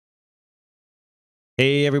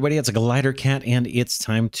Hey everybody, it's a Glidercat and it's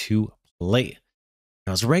time to play.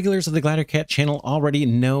 Now, as regulars of the Glidercat channel already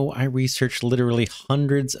know, I research literally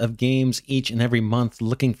hundreds of games each and every month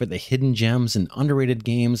looking for the hidden gems and underrated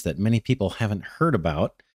games that many people haven't heard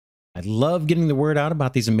about. I love getting the word out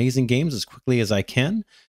about these amazing games as quickly as I can.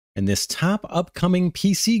 And this top upcoming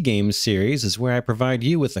PC games series is where I provide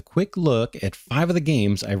you with a quick look at 5 of the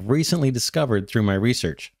games I've recently discovered through my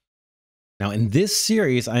research. Now, in this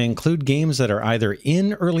series, I include games that are either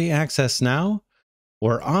in early access now,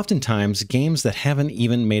 or oftentimes games that haven't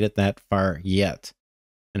even made it that far yet.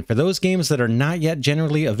 And for those games that are not yet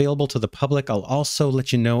generally available to the public, I'll also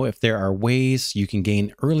let you know if there are ways you can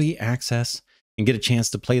gain early access and get a chance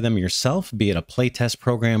to play them yourself, be it a playtest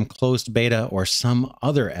program, closed beta, or some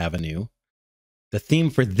other avenue. The theme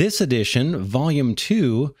for this edition, Volume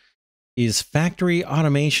 2, is Factory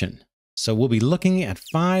Automation. So we'll be looking at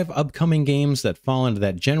 5 upcoming games that fall into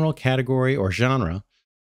that general category or genre.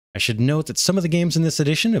 I should note that some of the games in this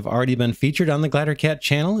edition have already been featured on the Glidercat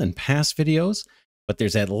channel in past videos, but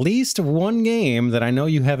there's at least one game that I know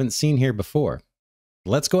you haven't seen here before.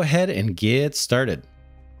 Let's go ahead and get started.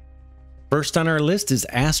 First on our list is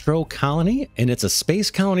Astro Colony, and it's a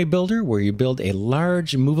space colony builder where you build a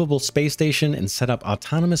large movable space station and set up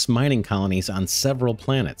autonomous mining colonies on several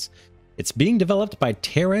planets. It's being developed by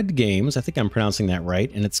Tered Games, I think I'm pronouncing that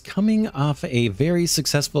right, and it's coming off a very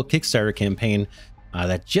successful Kickstarter campaign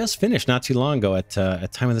that just finished not too long ago at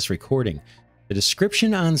time of this recording. The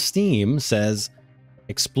description on Steam says,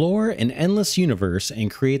 "Explore an endless universe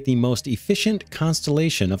and create the most efficient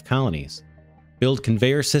constellation of colonies. Build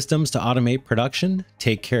conveyor systems to automate production,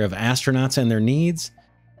 take care of astronauts and their needs,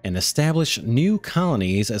 and establish new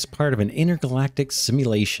colonies as part of an intergalactic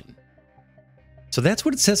simulation." So that's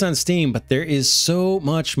what it says on Steam, but there is so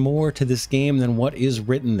much more to this game than what is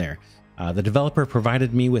written there. The developer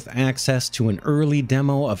provided me with access to an early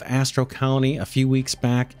demo of Astro Colony a few weeks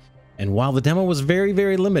back, and while the demo was very,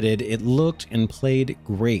 very limited, it looked and played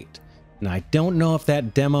great. Now, I don't know if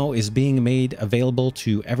that demo is being made available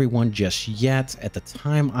to everyone just yet. At the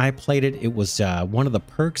time I played it, it was one of the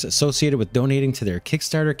perks associated with donating to their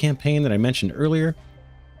Kickstarter campaign that I mentioned earlier.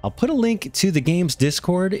 I'll put a link to the game's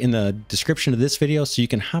Discord in the description of this video so you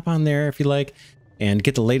can hop on there if you like and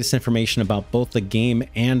get the latest information about both the game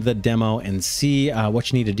and the demo and see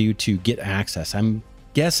what you need to do to get access. I'm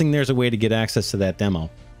guessing there's a way to get access to that demo,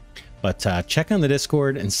 but check on the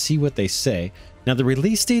Discord and see what they say. Now, the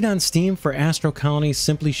release date on Steam for Astro Colony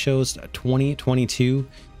simply shows 2022,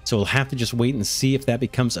 so we'll have to just wait and see if that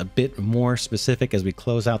becomes a bit more specific as we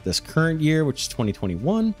close out this current year, which is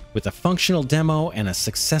 2021. With a functional demo and a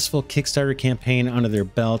successful Kickstarter campaign under their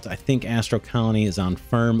belt, I think Astro Colony is on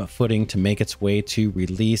firm footing to make its way to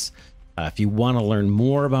release. If you want to learn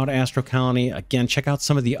more about Astro Colony, again, check out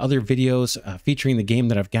some of the other videos featuring the game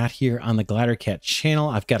that I've got here on the Glidercat channel.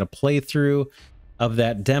 I've got a playthrough of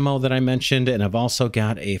that demo that I mentioned, and I've also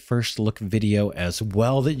got a first look video as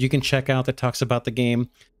well that you can check out that talks about the game.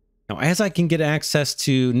 Now, as I can get access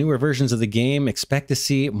to newer versions of the game, expect to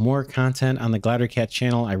see more content on the Glidercat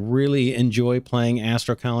channel. I really enjoy playing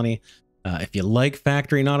Astro Colony. If you like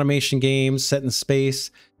factory and automation games set in space,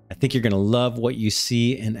 I think you're going to love what you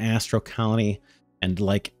see in Astro Colony. And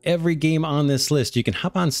like every game on this list, you can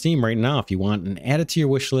hop on Steam right now if you want and add it to your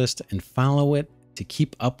wish list and follow it to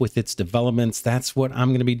keep up with its developments. That's what I'm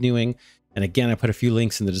going to be doing. And again, I put a few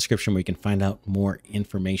links in the description where you can find out more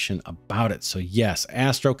information about it. So yes,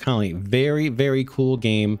 Astro Colony, very, very cool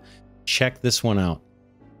game. Check this one out.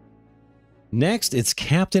 Next, it's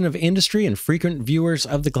Captain of Industry, and frequent viewers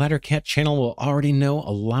of the Glidercat channel will already know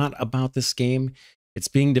a lot about this game. It's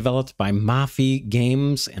being developed by Mafi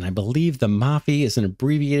Games, and I believe the Mafi is an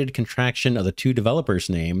abbreviated contraction of the 2 developers'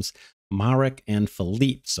 names, Marek and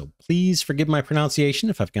Philippe. So please forgive my pronunciation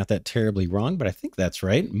if I've got that terribly wrong, but I think that's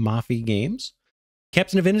right. Mafi Games.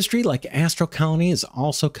 Captain of Industry, like Astro Colony, is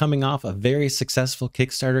also coming off a very successful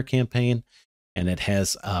Kickstarter campaign, and it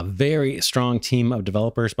has a very strong team of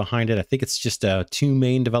developers behind it. I think it's just 2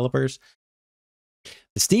 main developers.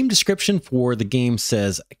 The Steam description for the game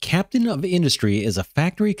says, "Captain of Industry is a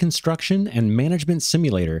factory construction and management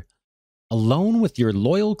simulator. Alone with your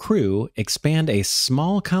loyal crew, expand a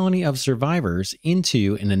small colony of survivors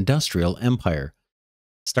into an industrial empire.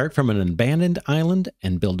 Start from an abandoned island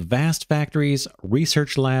and build vast factories,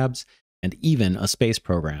 research labs, and even a space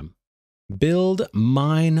program. Build,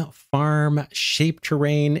 mine, farm, shape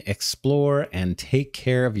terrain, explore, and take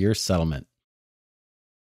care of your settlement."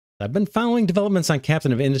 I've been following developments on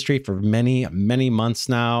Captain of Industry for many, many months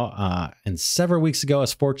now, and several weeks ago I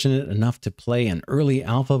was fortunate enough to play an early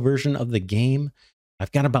alpha version of the game.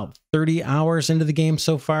 I've got about 30 hours into the game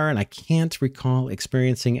so far, and I can't recall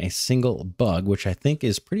experiencing a single bug, which I think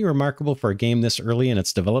is pretty remarkable for a game this early in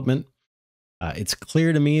its development. It's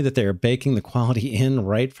clear to me that they're baking the quality in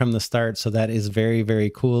right from the start, so that is very, very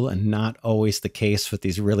cool and not always the case with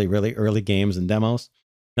these really, really early games and demos.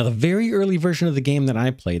 Now, the very early version of the game that I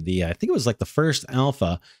played, I think it was like the first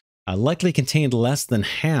alpha, likely contained less than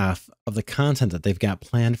half of the content that they've got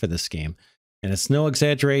planned for this game. And it's no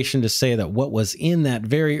exaggeration to say that what was in that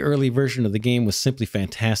very early version of the game was simply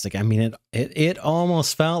fantastic. I mean, it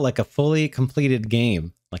almost felt like a fully completed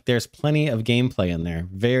game. Like there's plenty of gameplay in there.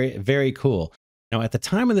 Very, very cool. Now, at the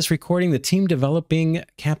time of this recording, the team developing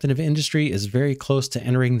Captain of Industry is very close to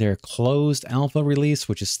entering their closed alpha release,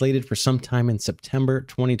 which is slated for sometime in September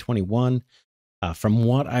 2021. From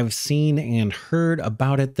what I've seen and heard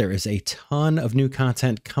about it, there is a ton of new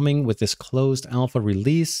content coming with this closed alpha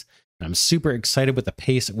release. I'm super excited with the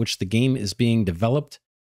pace at which the game is being developed.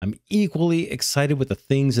 I'm equally excited with the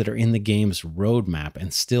things that are in the game's roadmap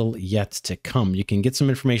and still yet to come. You can get some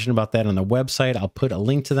information about that on the website. I'll put a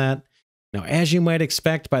link to that. Now, as you might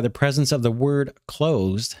expect by the presence of the word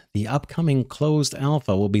closed, the upcoming closed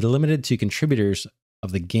alpha will be limited to contributors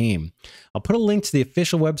of the game. I'll put a link to the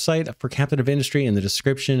official website for Captain of Industry in the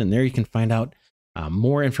description, and there you can find out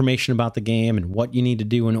more information about the game and what you need to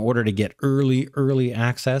do in order to get early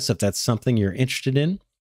access if that's something you're interested in.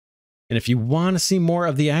 And if you want to see more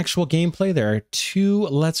of the actual gameplay, there are 2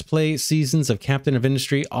 Let's Play seasons of Captain of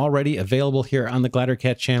Industry already available here on the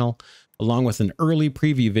Glidercat channel, along with an early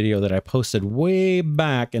preview video that I posted way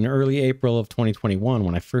back in early April of 2021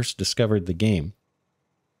 when I first discovered the game.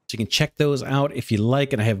 So you can check those out if you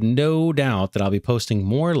like, and I have no doubt that I'll be posting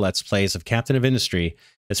more Let's Plays of Captain of Industry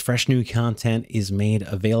as fresh new content is made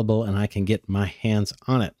available and I can get my hands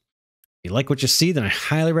on it. If you like what you see, then I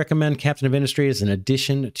highly recommend Captain of Industry as an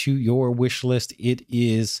addition to your wish list. It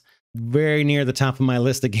is very near the top of my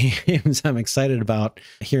list of games I'm excited about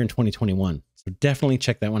here in 2021. So definitely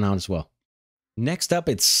check that one out as well. Next up,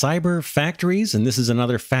 it's Cyber Factories, and this is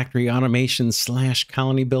another factory automation /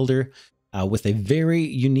 colony builder with a very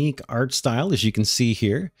unique art style, as you can see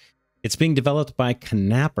here. It's being developed by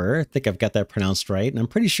Knapper. I think I've got that pronounced right, and I'm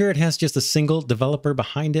pretty sure it has just a single developer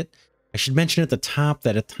behind it. I should mention at the top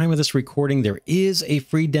that at the time of this recording, there is a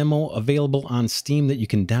free demo available on Steam that you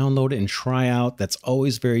can download and try out. That's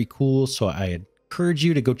always very cool, so I encourage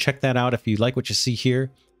you to go check that out if you like what you see here.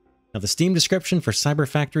 Now, the Steam description for Cyber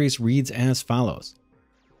Factories reads as follows.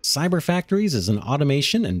 Cyber Factories is an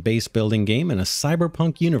automation and base building game in a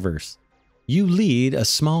cyberpunk universe. You lead a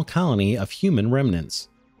small colony of human remnants.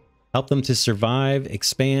 Help them to survive,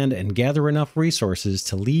 expand, and gather enough resources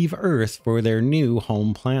to leave Earth for their new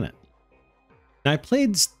home planet. Now, I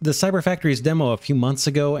played the Cyber Factories demo a few months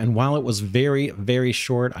ago, and while it was very, very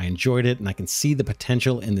short, I enjoyed it, and I can see the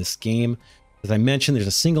potential in this game. As I mentioned, there's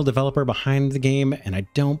a single developer behind the game, and I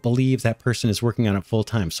don't believe that person is working on it full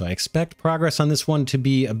time, so I expect progress on this one to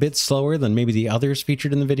be a bit slower than maybe the others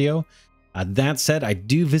featured in the video. That said, I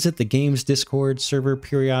do visit the game's Discord server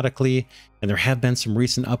periodically, and there have been some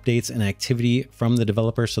recent updates and activity from the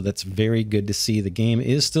developer, so that's very good to see. The game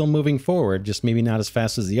is still moving forward, just maybe not as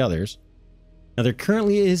fast as the others. Now, there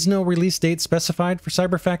currently is no release date specified for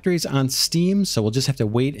Cyber Factories on Steam, so we'll just have to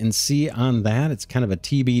wait and see on that. It's kind of a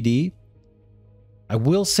TBD. I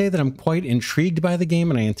will say that I'm quite intrigued by the game,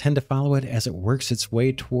 and I intend to follow it as it works its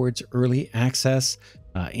way towards early access.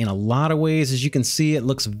 In a lot of ways, as you can see, it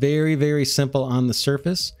looks very, very simple on the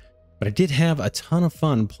surface, but I did have a ton of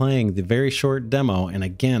fun playing the very short demo, and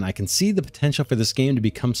again, I can see the potential for this game to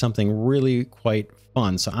become something really quite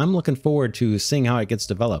fun, so I'm looking forward to seeing how it gets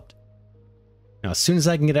developed. Now, as soon as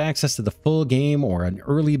I can get access to the full game or an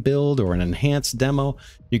early build or an enhanced demo,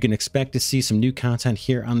 you can expect to see some new content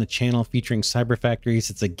here on the channel featuring Cyber Factories.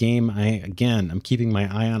 It's a game I'm keeping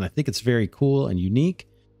my eye on. I think it's very cool and unique.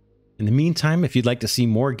 In the meantime, if you'd like to see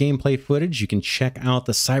more gameplay footage, you can check out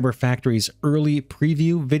the Cyber Factories early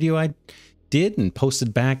preview video I did and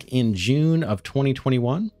posted back in June of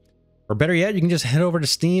 2021. Or better yet, you can just head over to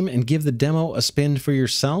Steam and give the demo a spin for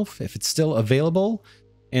yourself if it's still available.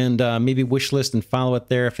 And maybe wishlist and follow it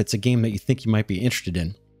there if it's a game that you think you might be interested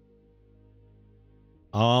in.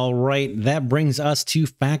 All right, that brings us to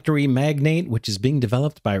Factory Magnate, which is being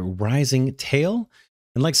developed by Rising Tail.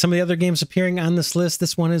 And like some of the other games appearing on this list,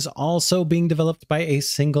 this one is also being developed by a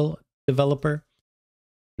single developer.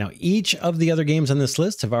 Now, each of the other games on this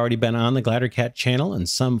list have already been on the Glidercat channel in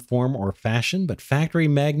some form or fashion, but Factory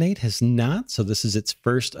Magnate has not, so this is its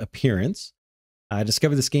first appearance. I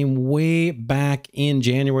discovered this game way back in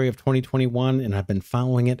January of 2021, and I've been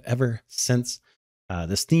following it ever since.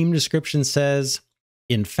 The Steam description says,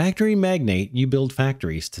 In Factory Magnate, you build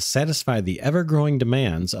factories to satisfy the ever-growing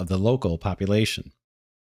demands of the local population.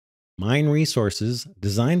 Mine resources,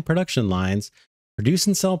 design production lines, produce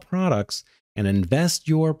and sell products, and invest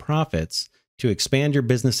your profits to expand your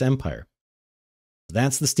business empire.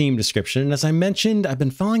 That's the Steam description. And as I mentioned, I've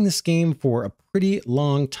been following this game for a pretty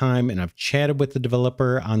long time, and I've chatted with the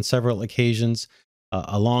developer on several occasions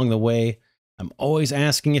along the way. I'm always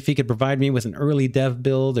asking if he could provide me with an early dev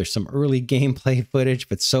build or some early gameplay footage,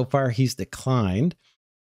 but so far he's declined.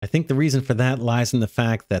 I think the reason for that lies in the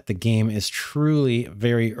fact that the game is truly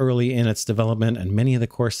very early in its development, and many of the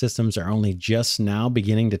core systems are only just now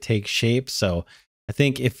beginning to take shape. So I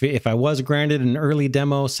think if I was granted an early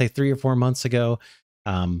demo, say 3 or 4 months ago,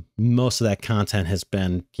 most of that content has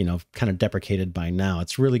been, kind of deprecated by now.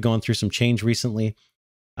 It's really gone through some change recently.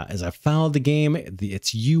 As I've followed the game,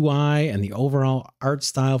 its UI and the overall art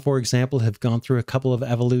style, for example, have gone through a couple of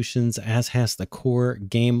evolutions, as has the core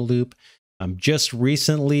game loop. Just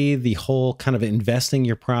recently, the whole kind of investing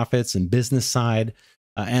your profits and business side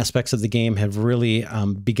aspects of the game have really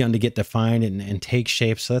begun to get defined and take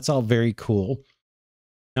shape. So that's all very cool.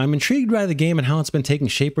 Now, I'm intrigued by the game and how it's been taking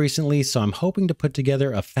shape recently, so I'm hoping to put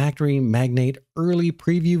together a Factory Magnate early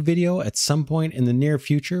preview video at some point in the near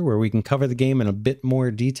future where we can cover the game in a bit more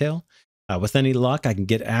detail. With any luck, I can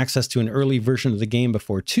get access to an early version of the game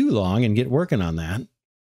before too long and get working on that.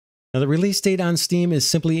 Now, the release date on Steam is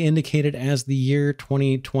simply indicated as the year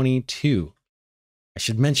 2022. I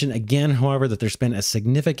should mention again, however, that there's been a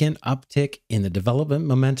significant uptick in the development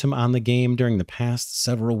momentum on the game during the past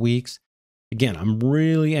several weeks. Again, I'm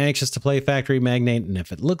really anxious to play Factory Magnate, and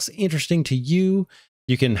if it looks interesting to you,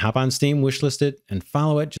 you can hop on Steam, wishlist it, and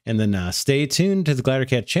follow it. And then stay tuned to the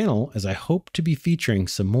Glidercat channel, as I hope to be featuring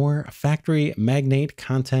some more Factory Magnate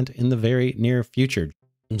content in the very near future.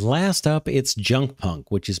 And last up, it's Junkpunk,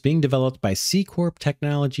 which is being developed by C Corp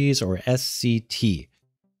Technologies, or SCT.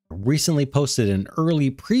 I recently posted an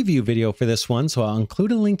early preview video for this one, so I'll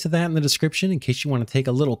include a link to that in the description in case you want to take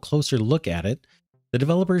a little closer look at it. The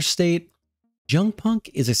developers state, Junkpunk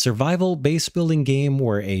is a survival base building game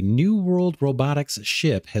where a new world robotics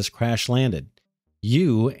ship has crash landed.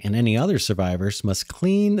 You and any other survivors must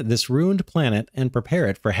clean this ruined planet and prepare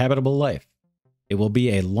it for habitable life. It will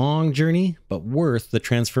be a long journey, but worth the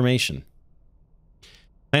transformation.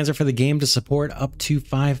 Plans are for the game to support up to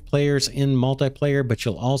 5 players in multiplayer, but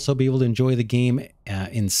you'll also be able to enjoy the game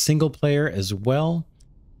in single player as well.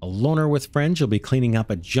 A loner with friends, you'll be cleaning up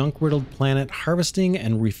a junk-riddled planet, harvesting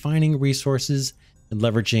and refining resources, and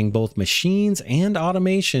leveraging both machines and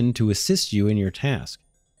automation to assist you in your task.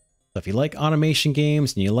 So if you like automation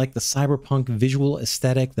games and you like the cyberpunk visual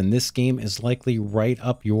aesthetic, then this game is likely right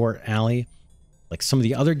up your alley. Like some of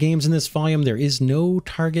the other games in this volume, there is no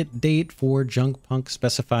target date for Junkpunk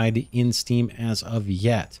specified in Steam as of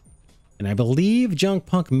yet. And I believe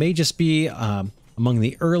Junkpunk may just be among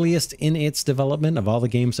the earliest in its development of all the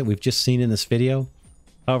games that we've just seen in this video.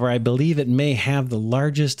 However, I believe it may have the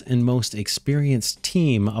largest and most experienced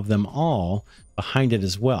team of them all behind it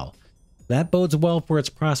as well. That bodes well for its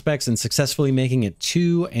prospects in successfully making it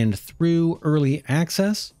to and through early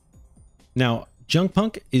access. Now,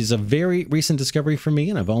 Junkpunk is a very recent discovery for me,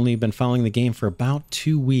 and I've only been following the game for about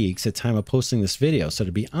 2 weeks at the time of posting this video, so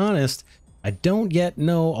to be honest, I don't yet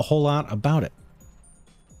know a whole lot about it.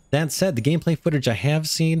 That said, the gameplay footage I have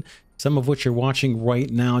seen, some of which you're watching right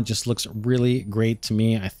now, just looks really great to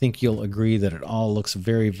me. I think you'll agree that it all looks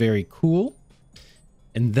very, very cool.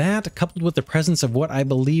 And that, coupled with the presence of what I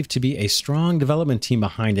believe to be a strong development team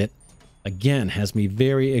behind it, again, has me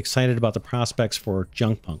very excited about the prospects for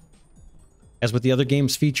Junkpunk. As with the other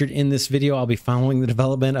games featured in this video, I'll be following the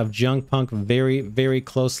development of Junkpunk very, very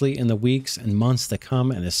closely in the weeks and months to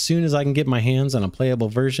come. And as soon as I can get my hands on a playable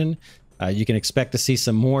version, you can expect to see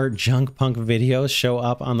some more Junkpunk videos show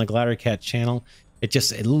up on the Glidercat channel.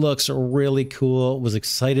 It looks really cool. Was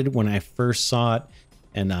excited when I first saw it.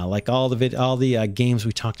 And like all the games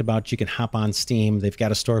we talked about, you can hop on Steam. They've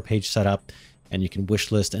got a store page set up, and you can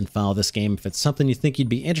wishlist and follow this game if it's something you think you'd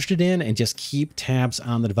be interested in, and just keep tabs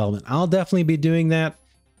on the development. I'll definitely be doing that.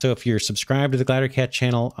 So if you're subscribed to the Glidercat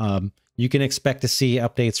channel, you can expect to see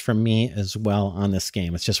updates from me as well on this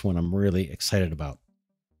game. It's just one I'm really excited about.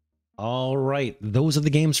 All right, those are the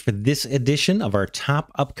games for this edition of our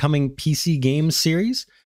top upcoming PC games series.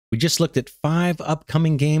 We just looked at 5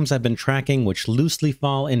 upcoming games I've been tracking, which loosely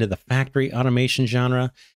fall into the factory automation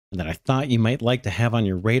genre, and that I thought you might like to have on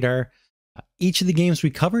your radar. Each of the games we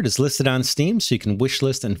covered is listed on Steam, so you can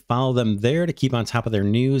wishlist and follow them there to keep on top of their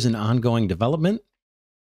news and ongoing development.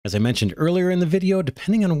 As I mentioned earlier in the video,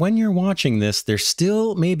 depending on when you're watching this, there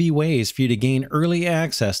still may be ways for you to gain early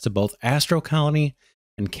access to both Astro Colony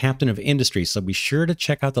and Captain of Industry. So be sure to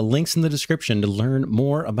check out the links in the description to learn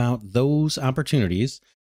more about those opportunities.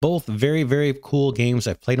 Both very, very cool games.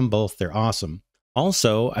 I've played them both. They're awesome.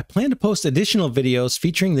 Also, I plan to post additional videos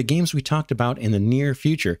featuring the games we talked about in the near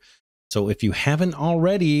future. So if you haven't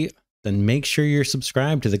already, then make sure you're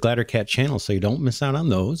subscribed to the Glidercat channel so you don't miss out on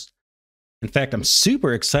those. In fact, I'm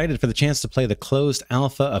super excited for the chance to play the closed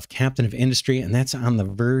alpha of Captain of Industry, and that's on the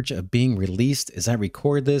verge of being released as I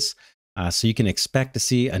record this. So you can expect to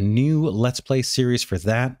see a new Let's Play series for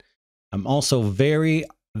that. I'm also very,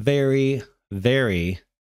 very, very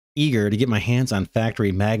eager to get my hands on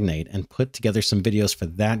Factory Magnate and put together some videos for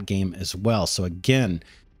that game as well. So again,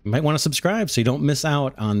 you might want to subscribe so you don't miss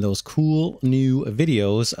out on those cool new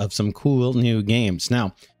videos of some cool new games.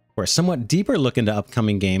 Now, for a somewhat deeper look into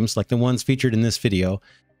upcoming games like the ones featured in this video,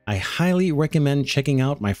 I highly recommend checking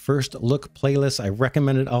out my First Look playlist. I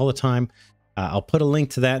recommend it all the time. I'll put a link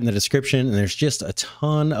to that in the description, and there's just a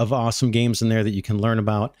ton of awesome games in there that you can learn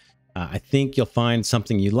about. I think you'll find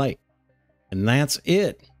something you like. And that's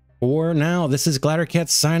it for now. This is Glidercat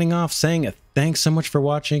signing off, saying thanks so much for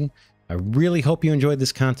watching. I really hope you enjoyed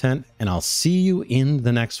this content, and I'll see you in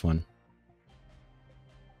the next one.